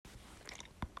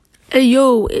Hey,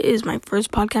 yo, it is my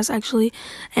first podcast actually,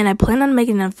 and I plan on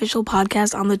making an official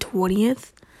podcast on the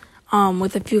 20th,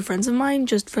 with a few friends of mine,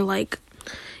 just for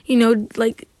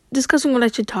discussing what I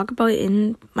should talk about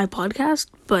in my podcast.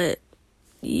 But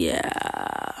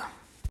yeah.